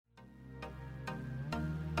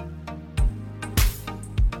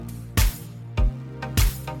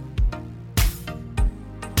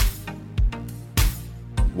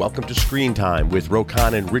Welcome to Screen Time with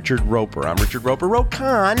Rokan and Richard Roper. I'm Richard Roper.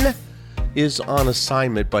 Rokan is on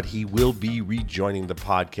assignment, but he will be rejoining the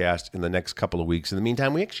podcast in the next couple of weeks. In the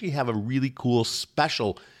meantime, we actually have a really cool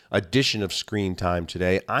special edition of Screen Time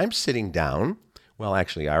today. I'm sitting down. Well,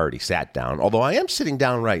 actually, I already sat down, although I am sitting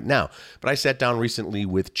down right now. But I sat down recently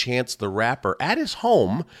with Chance the Rapper at his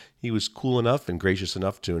home. He was cool enough and gracious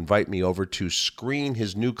enough to invite me over to screen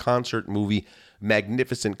his new concert movie,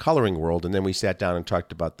 Magnificent Coloring World. And then we sat down and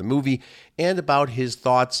talked about the movie and about his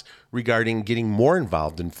thoughts regarding getting more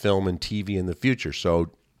involved in film and TV in the future. So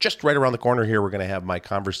just right around the corner here, we're going to have my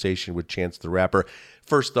conversation with Chance the Rapper.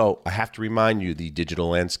 First, though, I have to remind you the digital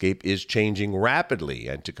landscape is changing rapidly,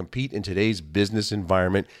 and to compete in today's business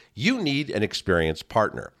environment, you need an experienced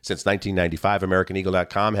partner. Since 1995,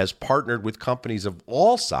 AmericanEagle.com has partnered with companies of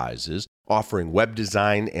all sizes, offering web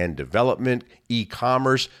design and development,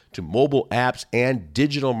 e-commerce, to mobile apps and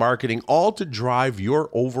digital marketing, all to drive your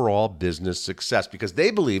overall business success, because they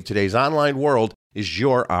believe today's online world is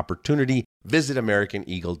your opportunity. Visit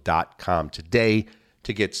AmericanEagle.com today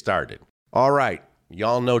to get started. All right.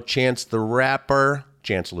 Y'all know Chance the Rapper.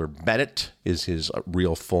 Chancellor Bennett is his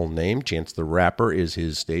real full name. Chance the Rapper is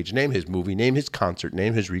his stage name, his movie name, his concert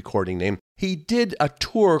name, his recording name. He did a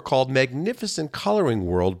tour called Magnificent Coloring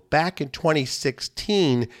World back in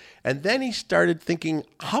 2016, and then he started thinking,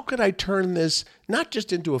 how could I turn this not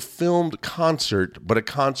just into a filmed concert, but a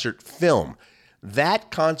concert film? That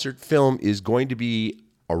concert film is going to be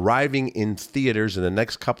arriving in theaters in the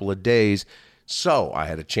next couple of days, so I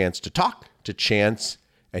had a chance to talk to Chance,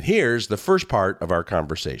 and here's the first part of our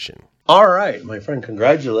conversation. All right, my friend,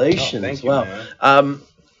 congratulations. Thank you, man.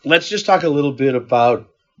 Let's just talk a little bit about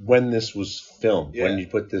when this was filmed, Yeah. when you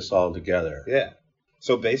put this all together. Yeah.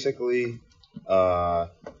 So basically,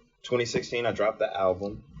 2016, I dropped the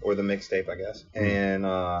album, or the mixtape, I guess. And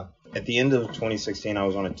at the end of 2016, I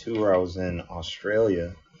was on a tour. I was in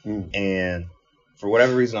Australia. And for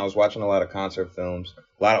whatever reason, I was watching a lot of concert films,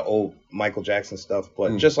 a lot of old Michael Jackson stuff,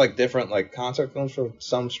 but just like different like concert films for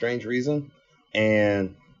some strange reason.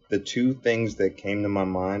 And the two things that came to my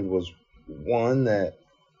mind was, one, that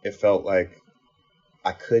it felt like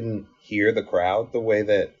I couldn't hear the crowd the way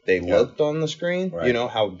that they looked on the screen. Right. You know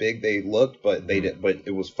how big they looked, but they did, but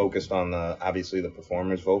it was focused on obviously the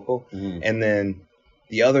performer's vocal. And then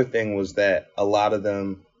the other thing was that a lot of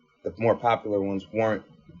them, the more popular ones, weren't.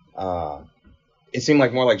 It seemed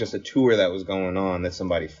like more like just a tour that was going on that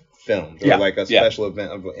somebody filmed, or like a special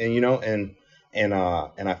event, and you know, and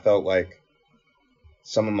I felt like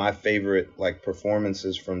some of my favorite like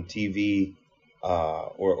performances from TV,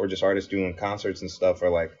 or just artists doing concerts and stuff are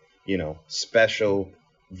like, you know, special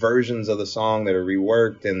versions of the song that are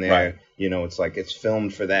reworked, and they're, you know, it's like it's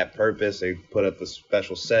filmed for that purpose. They put up the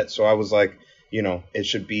special set. So I was like, you know, it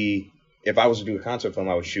should be, if I was to do a concert film,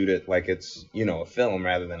 I would shoot it like it's, you know, a film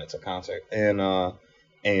rather than it's a concert. And I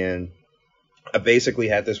basically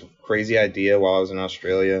had this crazy idea while I was in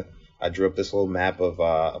Australia. I drew up this little map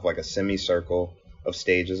of like a semicircle of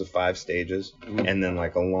stages, of 5 stages, and then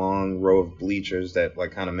like a long row of bleachers that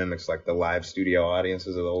like kind of mimics like the live studio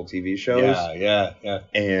audiences of the old TV shows. Yeah.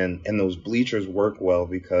 And those bleachers work well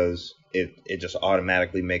because it just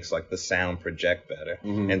automatically makes like the sound project better.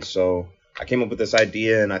 And so I came up with this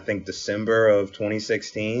idea in, I think, December of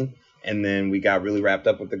 2016, and then we got really wrapped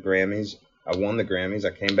up with the Grammys. I won the Grammys.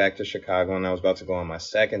 I came back to Chicago, and I was about to go on my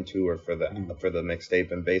second tour for the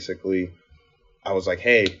mixtape. And basically, I was like,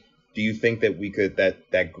 "Hey, do you think that we could that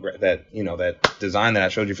you know, that design that I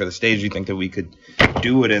showed you for the stage? Do you think that we could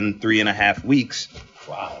do it in 3.5 weeks?"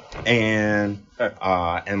 Wow. And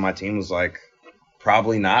my team was like,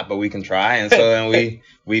 probably not, but we can try. And so then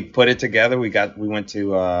we put it together. We went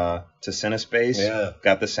to Cinespace,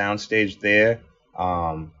 got the soundstage there,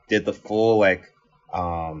 did the full like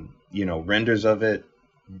you know, renders of it,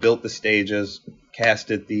 built the stages,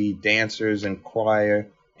 casted the dancers and choir,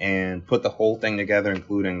 and put the whole thing together,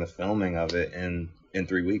 including the filming of it in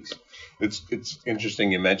 3 weeks. It's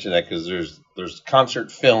interesting you mention that, because there's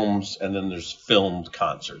concert films and then there's filmed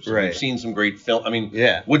concerts. Right. We've seen some great film. I mean,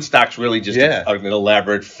 Yeah. Woodstock's really just an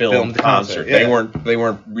elaborate filmed concert. yeah. They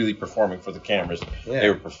weren't really performing for the cameras. Yeah. They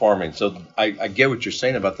were performing. So I get what you're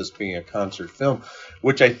saying about this being a concert film,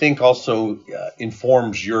 which I think also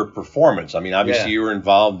informs your performance. I mean, obviously you were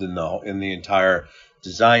involved in the entire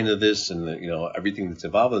design of this and the, you know, everything that's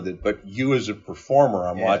involved with it. But you as a performer,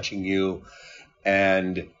 I'm watching you,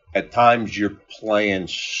 and at times you're playing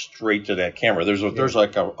straight to that camera. There's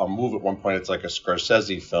like a move at one point. It's like a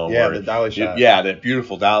Scorsese film. Yeah, where the dolly shot. Yeah, that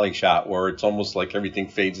beautiful dolly shot where it's almost like everything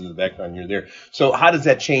fades in the background. You're there. So how does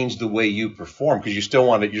that change the way you perform? Because you still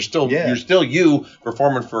want it. You're still you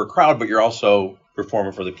performing for a crowd, but you're also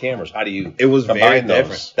performing for the cameras? How do you It was very combine those?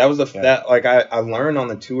 different. That was that like I learned on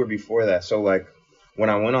the tour before that. So like when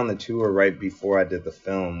I went on the tour right before I did the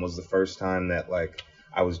film was the first time that like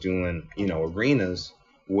I was doing, you know, arenas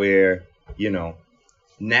where, you know,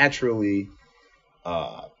 naturally,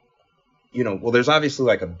 you know, well, there's obviously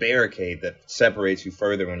like a barricade that separates you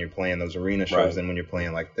further when you're playing those arena shows than when you're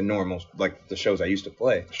playing like the normal, like the shows I used to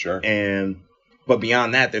play. Sure. But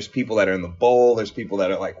beyond that, there's people that are in the bowl. There's people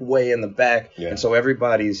that are like way in the back. Yeah. And so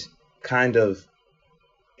everybody's kind of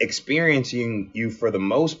experiencing you for the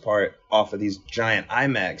most part off of these giant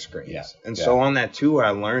IMAX screens. Yeah. And so on that tour, I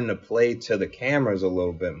learned to play to the cameras a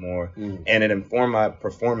little bit more, and it informed my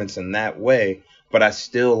performance in that way. But I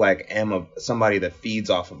still like am somebody that feeds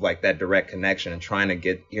off of like that direct connection and trying to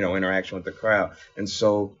get, you know, interaction with the crowd. And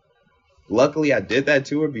so luckily I did that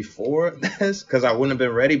tour before this because I wouldn't have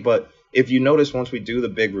been ready. But if you notice, once we do the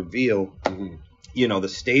big reveal, you know, the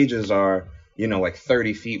stages are, you know, like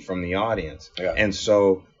 30 feet from the audience. Yeah. And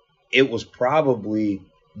so it was probably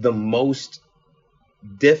the most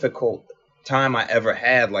difficult time I ever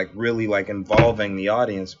had, like really like involving the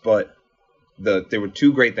audience. But there were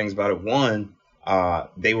two great things about it. One,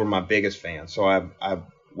 they were my biggest fans. So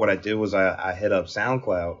what I did was I hit up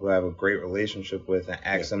SoundCloud, who I have a great relationship with, and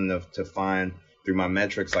asked them to find through my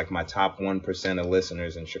metrics like my top 1% of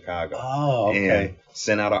listeners in Chicago. Oh, okay. And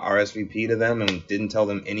sent out an RSVP to them and didn't tell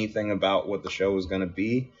them anything about what the show was going to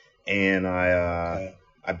be. And I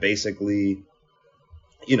basically,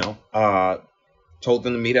 you know, told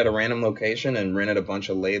them to meet at a random location and rented a bunch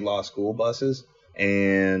of Laidlaw school buses.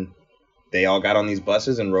 And they all got on these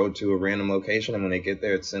buses and rode to a random location. And when they get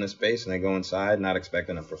there, it's CineSpace, and they go inside, not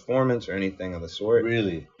expecting a performance or anything of the sort.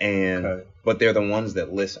 Really? But they're the ones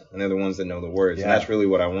that listen, and they're the ones that know the words. Yeah. And that's really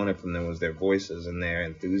what I wanted from them, was their voices and their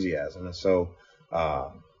enthusiasm. And so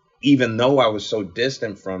even though I was so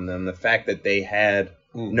distant from them, the fact that they had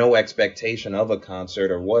no expectation of a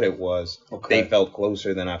concert or what it was, they felt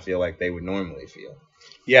closer than I feel like they would normally feel.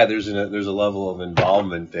 Yeah, there's a level of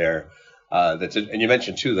involvement there. And you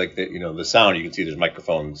mentioned too, like the sound. You can see there's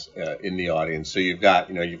microphones in the audience, so you've got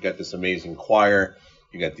this amazing choir,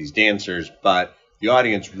 you got these dancers, but the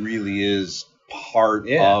audience really is part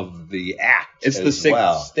of the act. It's the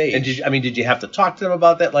sixth stage. And did you have to talk to them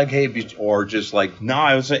about that, like, hey, or just like?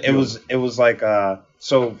 No, it was like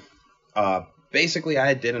basically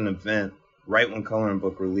I did an event right when Coloring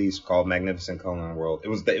Book released called Magnificent Coloring World. It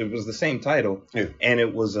was the same title, and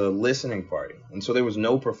it was a listening party. And so there was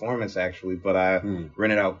no performance actually, but I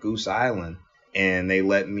rented out Goose Island, and they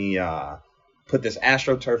let me put this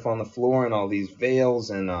AstroTurf on the floor and all these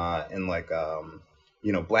veils and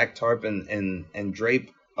black tarp and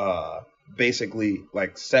drape, basically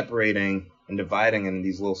like separating and dividing in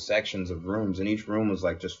these little sections of rooms, and each room was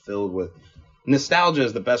like just filled with nostalgia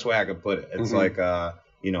is the best way I could put it. It's like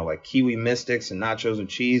like kiwi mystics and nachos and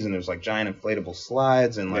cheese, and there's like giant inflatable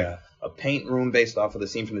slides and like a paint room based off of the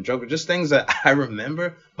scene from the Joker. Just things that I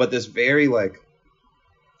remember, but this very like,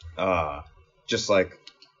 just like,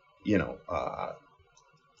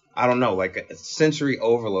 I don't know, like a sensory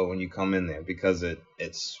overload when you come in there, because it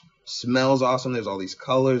smells awesome. There's all these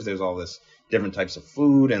colors. There's all this different types of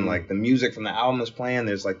food, and like the music from the album is playing.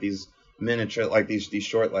 There's like these miniature, like these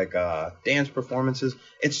short like dance performances.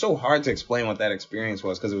 It's so hard to explain what that experience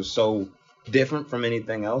was because it was so different from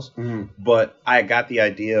anything else. But I got the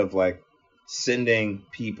idea of like sending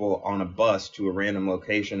people on a bus to a random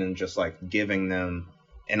location and just like giving them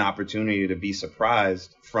an opportunity to be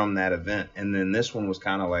surprised from that event. And then this one was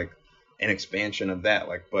kind of like an expansion of that,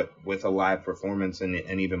 like, but with a live performance and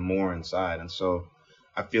even more inside. And so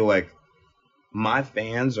I feel like my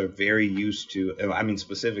fans are very used to, I mean,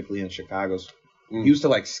 specifically in Chicago's, used to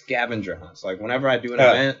like scavenger hunts. Like whenever I do an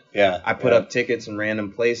event, I put up tickets in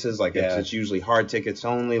random places. Like it's usually hard tickets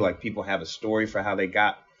only. Like people have a story for how they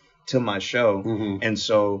got to my show. And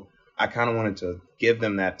so I kind of wanted to give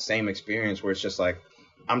them that same experience where it's just like,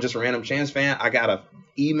 I'm just a random Chance fan. I got a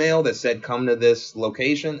email that said come to this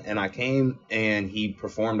location, and I came, and he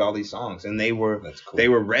performed all these songs, and they were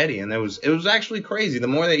ready, and it was actually crazy. The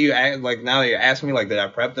more that you act, like now that you're asking me, like, did I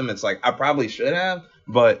prep them? It's like I probably should have,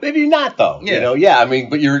 but maybe not though. Yeah. I mean,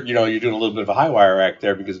 but you're doing a little bit of a high wire act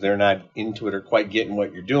there because they're not into it or quite getting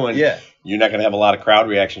what you're doing. Yeah. You're not going to have a lot of crowd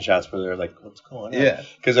reaction shots where they're like, what's going on? Yeah.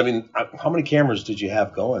 Because I mean, how many cameras did you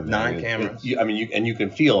have going? 9 cameras. You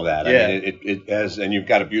can feel that. Yeah. I mean, it has, and you've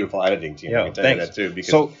got a beautiful editing team. Yeah, I can tell you that too,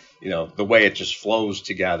 because the way it just flows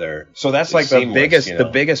together. So that's like the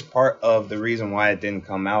biggest part of the reason why it didn't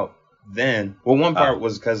come out then. Well, one part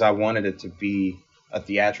was because I wanted it to be a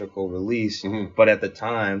theatrical release, but at the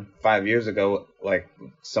time, 5 years ago, like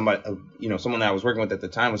someone that I was working with at the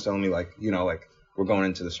time was telling me like, we're going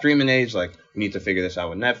into the streaming age. Like, we need to figure this out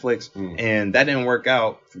with Netflix. And that didn't work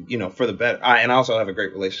out, you know, for the better. And I also have a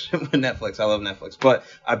great relationship with Netflix. I love Netflix. But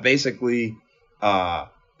I basically, the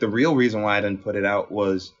real reason why I didn't put it out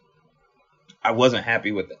was I wasn't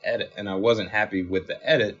happy with the edit. And I wasn't happy with the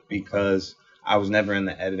edit because I was never in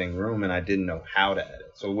the editing room and I didn't know how to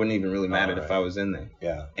edit. So it wouldn't even really matter if I was in there.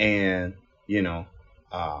 Yeah. And, you know,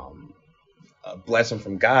 a blessing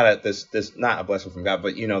from God not a blessing from God,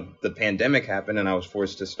 but, you know, the pandemic happened and I was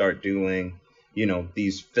forced to start doing, you know,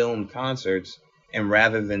 these filmed concerts. And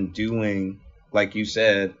rather than doing, like you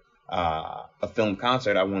said, a film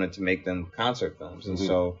concert, I wanted to make them concert films. And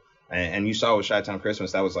so, and you saw with Chi-Town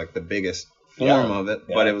Christmas, that was like the biggest form of it.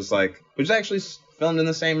 But it was like, it was actually filmed in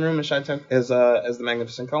the same room as Chi-Town as the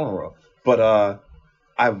Magnificent Colin World. But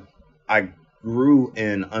I grew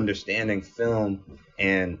in understanding film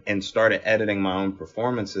and started editing my own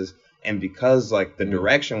performances. And because like the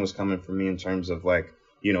direction was coming from me in terms of like,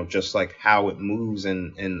 you know, just like how it moves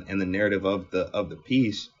and the narrative of the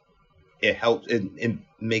piece, it helps. It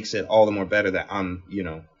makes it all the more better that I'm, you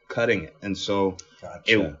know, cutting it. And so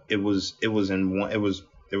there was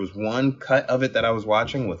one cut of it that I was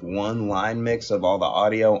watching with one line mix of all the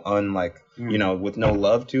audio you know, with no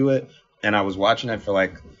love to it. And I was watching it for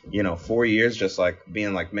like, you know, 4 years, just like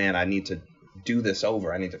being like, man, I need to do this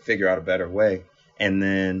over. I need to figure out a better way. And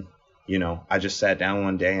then, you know, I just sat down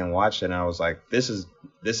one day and watched it and I was like, this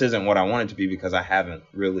isn't what I want it to be because I haven't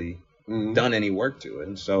really done any work to it.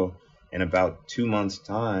 And so in about 2 months'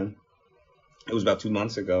 time, it was about 2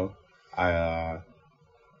 months ago, I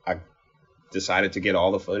decided to get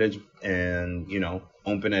all the footage and, you know,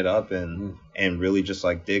 open it up and really just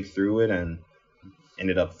like dig through it, and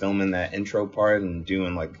ended up filming that intro part and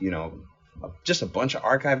doing like, you know, just a bunch of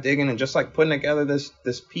archive digging and just like putting together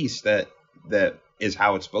this piece that is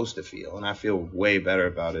how it's supposed to feel. And I feel way better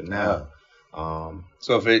about it now.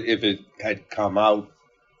 So if it had come out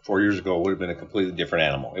 4 years ago, it would have been a completely different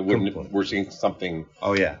animal. It wouldn't. We're seeing something.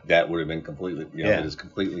 That would have been completely. You know, that is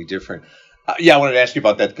completely different. I wanted to ask you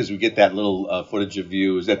about that because we get that little footage of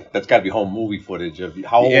you. That's got to be home movie footage of you.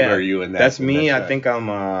 How old are you in that? That's me. I think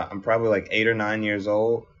I'm probably like 8 or 9 years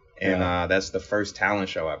old, and that's the first talent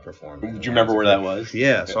show I performed in. Do you remember where that was?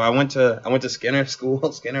 Yeah. So I went to Skinner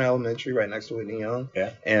School, Skinner Elementary, right next to Whitney Young.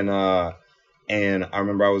 Yeah. And I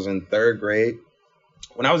remember I was in 3rd grade.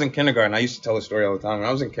 When I was in kindergarten, I used to tell the story all the time. When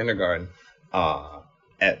I was in kindergarten,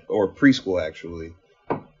 or preschool actually.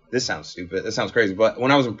 This sounds stupid. This sounds crazy. But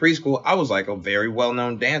when I was in preschool, I was like a very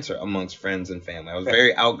well-known dancer amongst friends and family. I was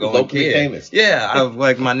very outgoing locally kid. Famous. Yeah, I was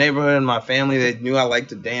like my neighborhood and my family, they knew I liked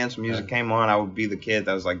to dance. Music came on, I would be the kid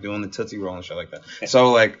that was like doing the Tootsie Roll and shit like that.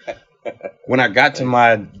 So like when I got to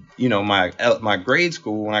my, you know, my grade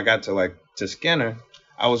school, when I got to Skinner,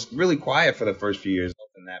 I was really quiet for the first few years up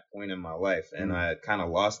in that point in my life, and I kind of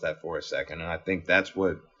lost that for a second. And I think that's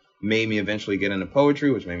what made me eventually get into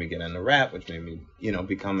poetry, which made me get into rap, which made me, you know,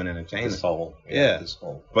 become an entertainer. The soul. Yeah.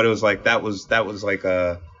 But it was like that was like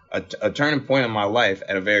a turning point in my life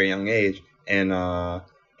at a very young age, and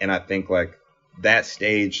I think like that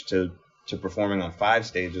stage to performing on 5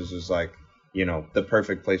 stages was like, you know, the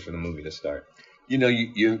perfect place for the movie to start. You know,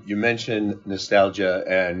 you mentioned nostalgia,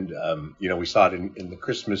 and you know, we saw it in the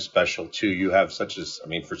Christmas special too. You have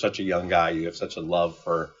for such a young guy, you have such a love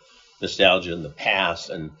for nostalgia in the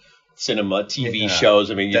past and cinema, TV shows.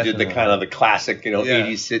 I mean, you definitely. did the kind of the classic, you know,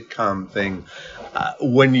 80s sitcom thing.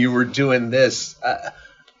 When you were doing this,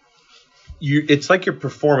 it's like you're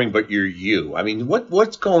performing, but you're you. I mean,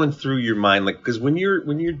 what's going through your mind? Like, because when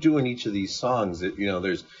you're doing each of these songs, you know,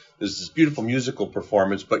 there's this beautiful musical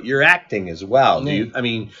performance, but you're acting as well. Do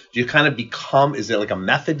you kind of become? Is it like a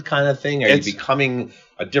method kind of thing? Are you becoming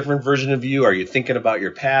a different version of you? Are you thinking about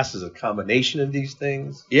your past as a combination of these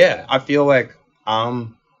things? Yeah, I feel like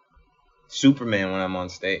I'm Superman when I'm on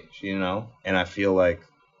stage, you know, and I feel like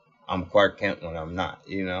I'm Clark Kent when I'm not,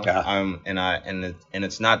 you know. And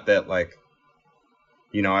it's not that like,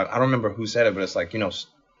 you know, I don't remember who said it, but it's like, you know,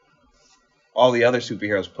 all the other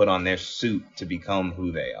superheroes put on their suit to become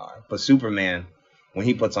who they are, but Superman, when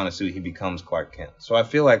he puts on a suit, he becomes Clark Kent. So I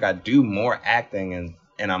feel like I do more acting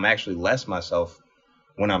and I'm actually less myself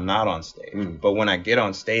when I'm not on stage. But when I get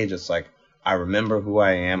on stage, it's like I remember who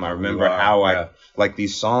I am. I remember how I like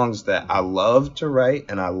these songs that I love to write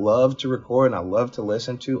and I love to record and I love to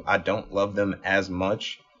listen to. I don't love them as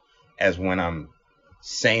much as when I'm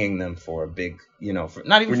saying them for a big, you know,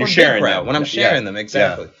 not even when for a big crowd. When I'm sharing them,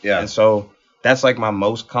 exactly. Yeah. And so that's like my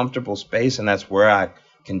most comfortable space, and that's where I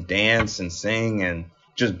can dance and sing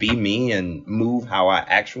just be me and move how I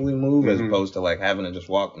actually move, as opposed to like having to just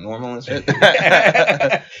walk normal and shit.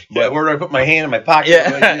 But where do I put my hand in my pocket?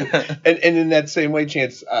 Yeah. And in that same way,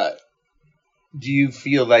 Chance, do you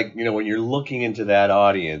feel like, when you're looking into that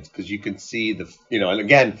audience, because you can see and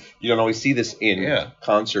again, you don't always see this in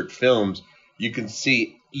concert films, you can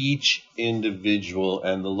see each individual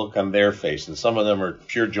and the look on their face, and some of them are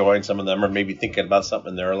pure joy and some of them are maybe thinking about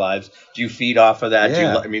something in their lives. Do you feed off of that?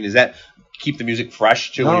 Yeah. Does that keep the music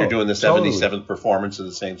fresh too when you're doing the 77th totally. Performance of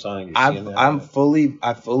the same song? I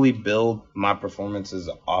fully build my performances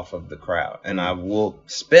off of the crowd, and I will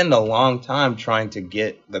spend a long time trying to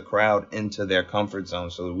get the crowd into their comfort zone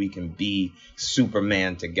so that we can be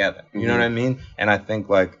Superman together. You know what I mean? And I think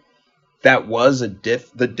like that was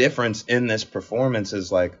the difference in this performance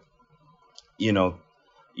is like,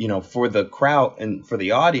 for the crowd and for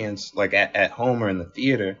the audience, like at home or in the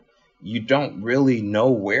theater, you don't really know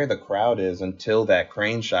where the crowd is until that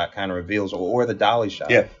crane shot kind of reveals, or the dolly shot.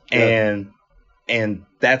 Yeah. And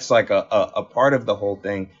that's like a part of the whole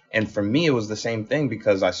thing. And for me, it was the same thing,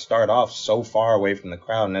 because I start off so far away from the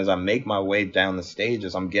crowd, and as I make my way down the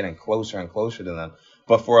stages, I'm getting closer and closer to them.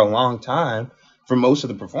 But for a long time, for most of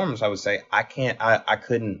the performance, I would say I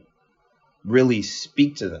couldn't really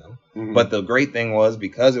speak to them. But the great thing was,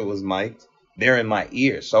 because it was mic'd, they're in my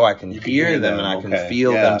ears, so I can hear them and I can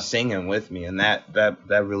feel them singing with me, and that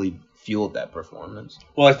really fueled that performance.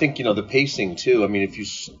 Well, I think the pacing too. I mean,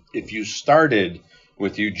 if you started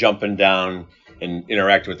with you jumping down and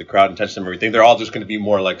interacting with the crowd and touching them and everything, they're all just going to be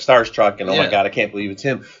more like starstruck and oh my God, I can't believe it's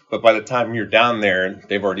him. But by the time you're down there,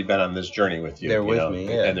 they've already been on this journey with you. They're with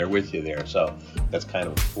me, and they're with you there. So that's kind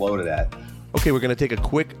of the flow to that. Okay, we're going to take a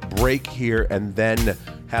quick break here and then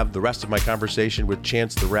have the rest of my conversation with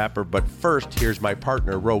Chance the Rapper. But first, here's my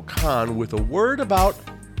partner, Ro Khan, with a word about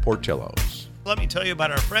Portillo's. Let me tell you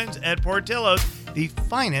about our friends at Portillo's, the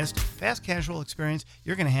finest fast casual experience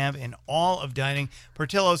you're going to have in all of dining.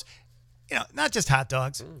 Portillo's, not just hot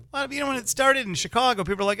dogs. Well, when it started in Chicago,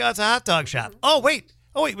 people are like, oh, it's a hot dog shop. Oh, wait,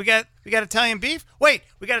 we got Italian beef? Wait,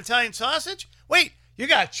 we got Italian sausage? Wait, you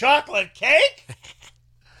got chocolate cake?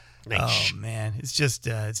 Oh man, it's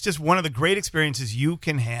just one of the great experiences you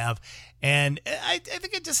can have, and I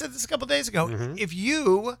think I just said this a couple days ago. If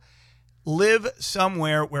you live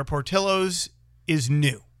somewhere where Portillo's is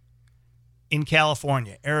new, in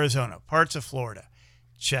California, Arizona, parts of Florida,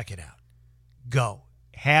 check it out. Go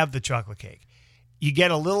have the chocolate cake. You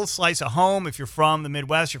get a little slice of home if you're from the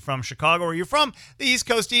Midwest, you're from Chicago, or you're from the East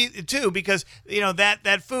Coast too, because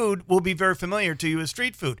that food will be very familiar to you as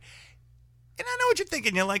street food. And I know what you're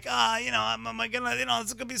thinking. You're like, am I gonna,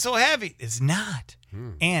 it's gonna be so heavy. It's not.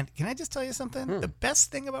 And can I just tell you something? The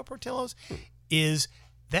best thing about Portillo's is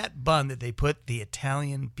that bun that they put the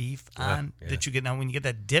Italian beef on that you get now when you get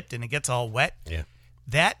that dipped and it gets all wet. Yeah.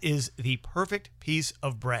 That is the perfect piece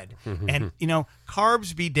of bread. And,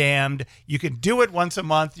 carbs be damned. You can do it once a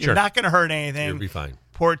month. You're not going to hurt anything. You'll be fine.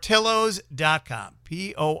 Portillos.com.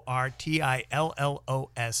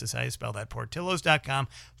 Portillos is how you spell that. Portillos.com.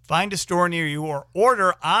 Find a store near you or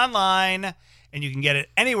order online, and you can get it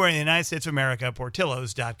anywhere in the United States of America.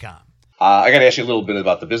 Portillos.com. I got to ask you a little bit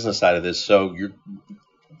about the business side of this. So I'm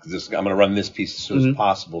going to run this piece as soon as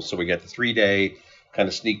possible. So we got the 3-day kind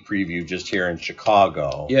of sneak preview just here in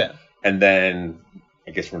Chicago. Yeah. And then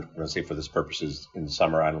I guess we're going to say for this purposes in the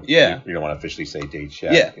summer. You don't want to officially say dates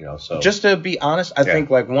yet. Yeah. So just to be honest, I think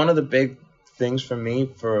like one of the big things for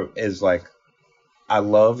me is like I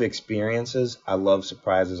love experiences. I love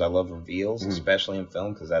surprises. I love reveals, especially in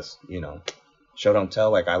film, because that's, show don't tell.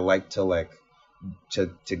 Like I like to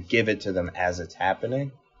to give it to them as it's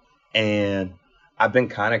happening. And I've been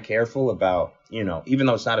kind of careful about, even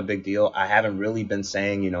though it's not a big deal, I haven't really been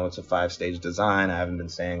saying, it's a 5-stage design. I haven't been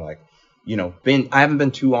saying I haven't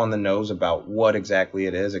been too on the nose about what exactly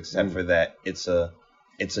it is, except for that it's a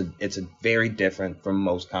very different from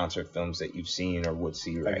most concert films that you've seen or would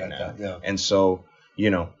see right now. Yeah. And so,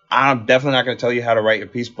 I'm definitely not going to tell you how to write your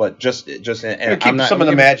piece, but just and keep I'm not some of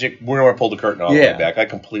the magic. We're going to pull the curtain all the way back. I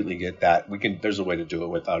completely get that. There's a way to do it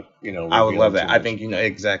without, I would love that. I think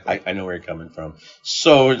exactly. I know where you're coming from.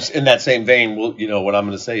 So it's in that same vein, what I'm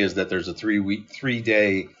going to say is that there's a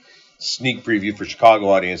 3-day sneak preview for Chicago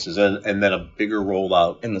audiences, and then a bigger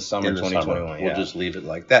rollout in the summer 2021. We'll just leave it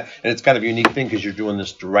like that. And it's kind of a unique thing because you're doing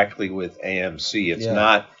this directly with AMC. It's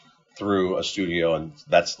not through a studio, and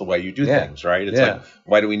that's the way you do things, right? It's like,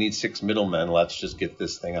 why do we need 6 middlemen? Let's just get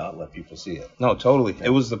this thing out and let people see it. No, totally. It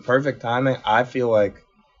was the perfect timing. I feel like,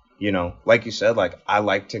 like you said, like I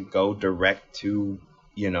like to go direct to,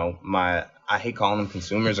 I hate calling them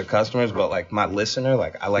consumers or customers, but like my listener,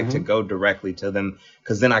 like I like to go directly to them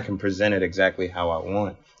because then I can present it exactly how I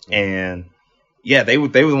want. And yeah, they were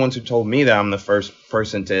the ones who told me that I'm the first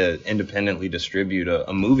person to independently distribute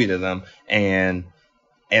a movie to them, and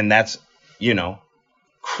that's, you know,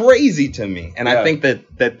 crazy to me. And I think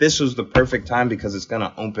that this was the perfect time because it's going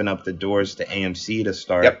to open up the doors to AMC to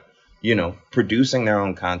start, you know, producing their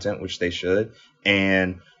own content, which they should,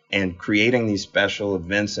 and creating these special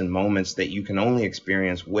events and moments that you can only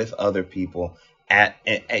experience with other people at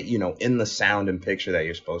you know, in the sound and picture that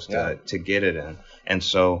you're supposed to get it in. And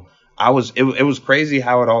so it was crazy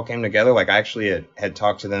how it all came together. Like I actually had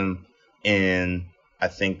talked to them in, I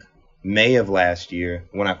think, May of last year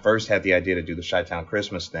when I first had the idea to do the Chi-Town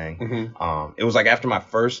Christmas thing. It was like after my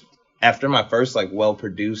first like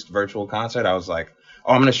well-produced virtual concert, I was like,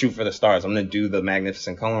 oh, I'm going to shoot for the stars. I'm going to do the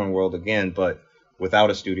Magnificent Coloring World again, but without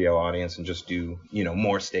a studio audience and just do, you know,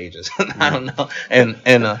 more stages. I don't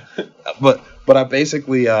know. But I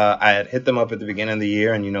basically, I had hit them up at the beginning of the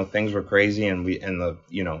year and, you know, things were crazy and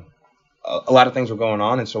you know, a lot of things were going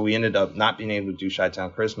on. And so we ended up not being able to do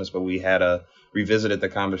Chi-Town Christmas, but we had revisited the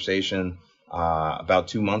conversation about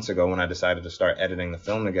 2 months ago when I decided to start editing the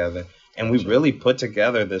film together. And we really put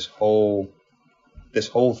together this whole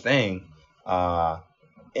thing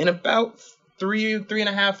in about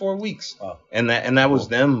 3.5, 4 weeks. Wow. And that was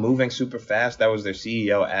them moving super fast. That was their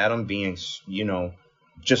CEO, Adam, being, you know,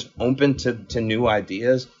 just open to new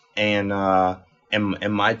ideas. And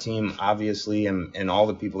my team, obviously, and all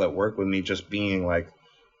the people that work with me just being like,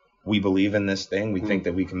 we believe in this thing. We think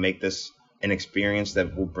that we can make this an experience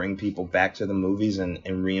that will bring people back to the movies and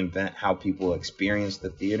reinvent how people experience the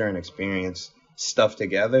theater and experience stuff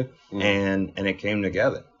together. And it came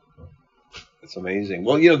together. It's amazing.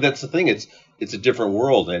 Well, you know, that's the thing. It's a different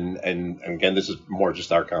world. And again, this is more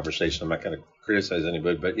just our conversation. I'm not going to criticize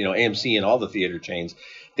anybody, but, you know, AMC and all the theater chains,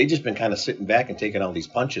 they've just been kind of sitting back and taking all these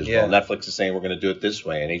punches. Yeah. Well, Netflix is saying we're going to do it this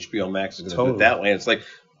way, and HBO Max is going to do it that way. And it's like,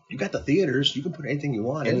 you got the theaters, you can put anything you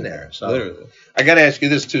want in there. So literally. I got to ask you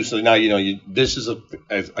this too. So now, you know, this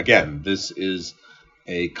is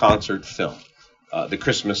a concert film. The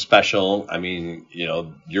Christmas special, I mean, you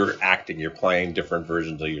know, you're acting, you're playing different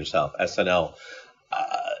versions of yourself. SNL.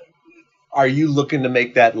 Are you looking to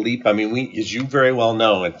make that leap? I mean, as you very well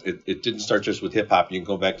know, it didn't start just with hip hop. You can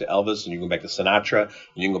go back to Elvis, and you can go back to Sinatra, and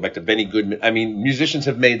you can go back to Benny Goodman. I mean, musicians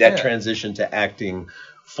have made that transition to acting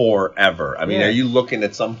forever. I mean, are you looking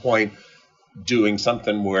at some point doing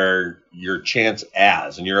something where you're Chance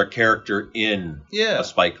Az and you're a character in a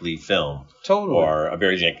Spike Lee film, or a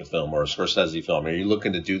Barry Jenkins film, or a Scorsese film? Are you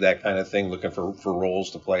looking to do that kind of thing, looking for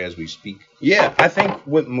roles to play as we speak? Yeah, I think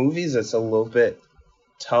with movies it's a little bit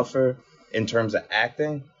tougher in terms of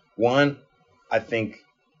acting. One, I think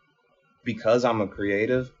because I'm a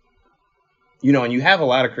creative, you know, and you have a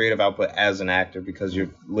lot of creative output as an actor because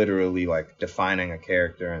you're literally like defining a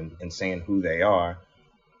character and saying who they are.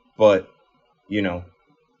 But, you know,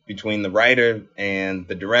 between the writer and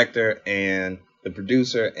the director and the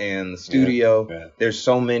producer and the studio, there's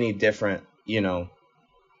so many different, you know,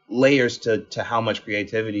 layers to how much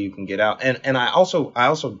creativity you can get out. And I also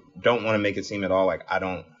don't want to make it seem at all like I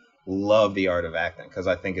don't love the art of acting, because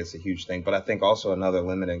I think it's a huge thing. But I think also another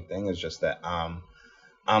limiting thing is just that I'm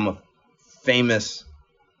a famous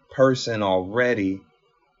person already,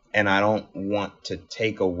 and I don't want to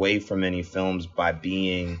take away from any films by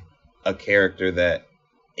being a character that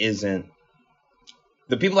isn't.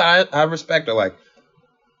 The people that I respect are like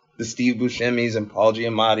the Steve Buscemi's and Paul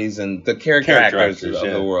Giamatti's and the character actors of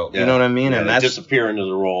the world. You know what I mean? And that's disappear into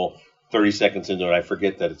the role 30 seconds into it. I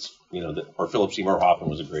forget that it's, you know, or Philip Seymour Hoffman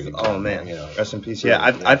was a great example. Oh man, you know, rest in peace. Yeah,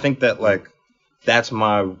 I think that like that's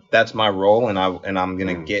my role, and I'm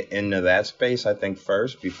gonna get into that space, I think,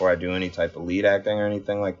 first before I do any type of lead acting or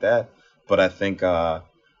anything like that. But I think I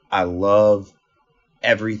love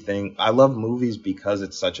everything. I love movies because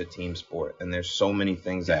it's such a team sport, and there's so many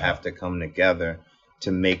things that have to come together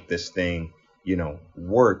to make this thing, you know,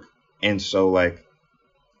 work. And so like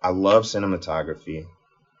I love cinematography.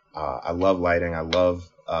 I love lighting. I love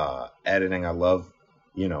editing. I love,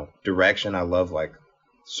 you know, direction. I love like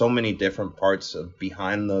so many different parts of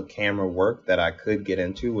behind the camera work that I could get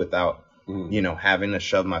into without, you know, having to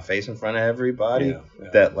shove my face in front of everybody.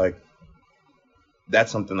 That like,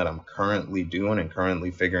 that's something that I'm currently doing and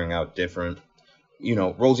currently figuring out different, you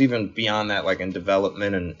know, roles even beyond that, like in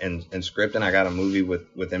development and scripting. I got a movie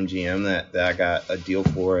with MGM that I got a deal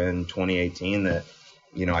for in 2018 that,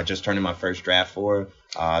 you know, I just turned in my first draft for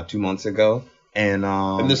 2 months ago. And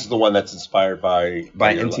this is the one that's inspired by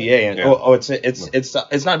NTA. And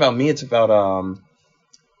it's not about me. It's about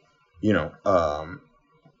you know,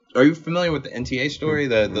 Are you familiar with the NTA story?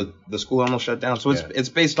 The school almost shut down. So it's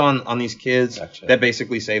based on these kids that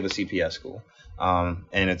basically save a CPS school,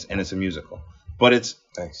 and it's a musical. But it's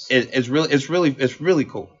really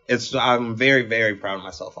cool. I'm very, very proud of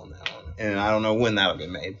myself on that one, and I don't know when that'll get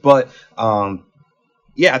made. But I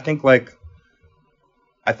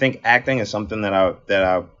think acting is something that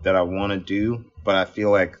I want to do. But I feel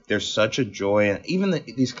like there's such a joy, and even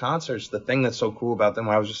these concerts. The thing that's so cool about them,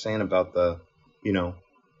 I was just saying about the,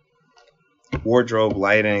 wardrobe,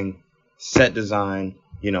 lighting, set design,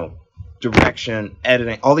 direction,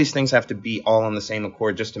 editing, all these things have to be all on the same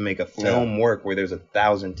accord just to make a film work where there's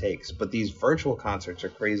 1,000 takes. But these virtual concerts are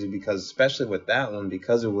crazy because, especially with that one,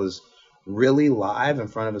 because it was really live in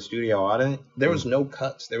front of a studio audience, there was no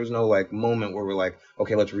cuts. There was no moment where we're like,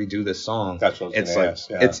 okay, let's redo this song. That's what I was going to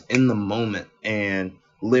ask. It's in the moment, and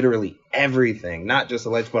literally everything, not just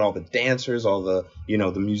the lights, but all the dancers, all the,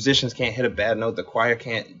 the musicians can't hit a bad note, the choir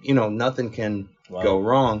can't, nothing can go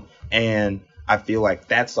wrong. And I feel like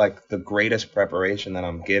that's the greatest preparation that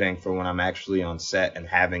I'm getting for when I'm actually on set and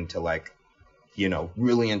having to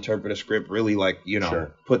really interpret a script, really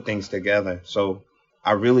put things together. So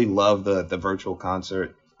I really love the virtual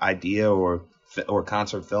concert idea or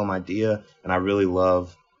concert film idea, and I really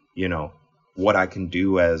love what I can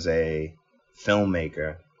do as a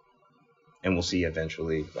filmmaker, and we'll see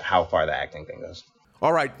eventually how far the acting thing goes.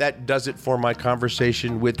 All right, that does it for my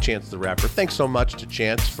conversation with Chance the Rapper. Thanks so much to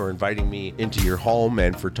Chance for inviting me into your home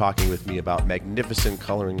and for talking with me about Magnificent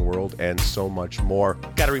Coloring World and so much more.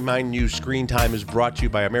 Got to remind you, Screen Time is brought to you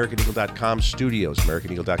by AmericanEagle.com Studios.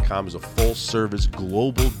 AmericanEagle.com is a full-service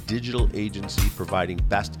global digital agency providing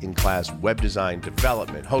best-in-class web design,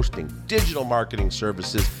 development, hosting, digital marketing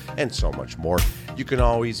services, and so much more. You can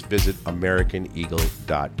always visit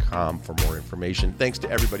AmericanEagle.com for more information. Thanks to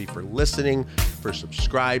everybody for listening, for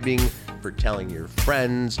subscribing, for telling your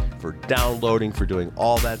friends, for downloading, for doing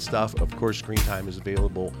all that stuff. Of course, Screen Time is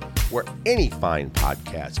available where any fine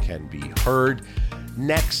podcast can be heard.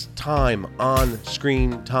 Next time on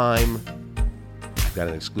Screen Time, I've got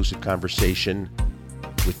an exclusive conversation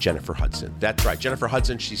with Jennifer Hudson. That's right, Jennifer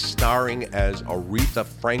Hudson. She's starring as Aretha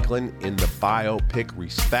Franklin in the biopic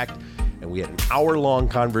Respect. And we had an hour-long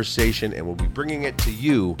conversation, and we'll be bringing it to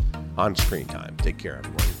you on Screen Time. Take care,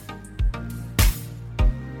 everyone.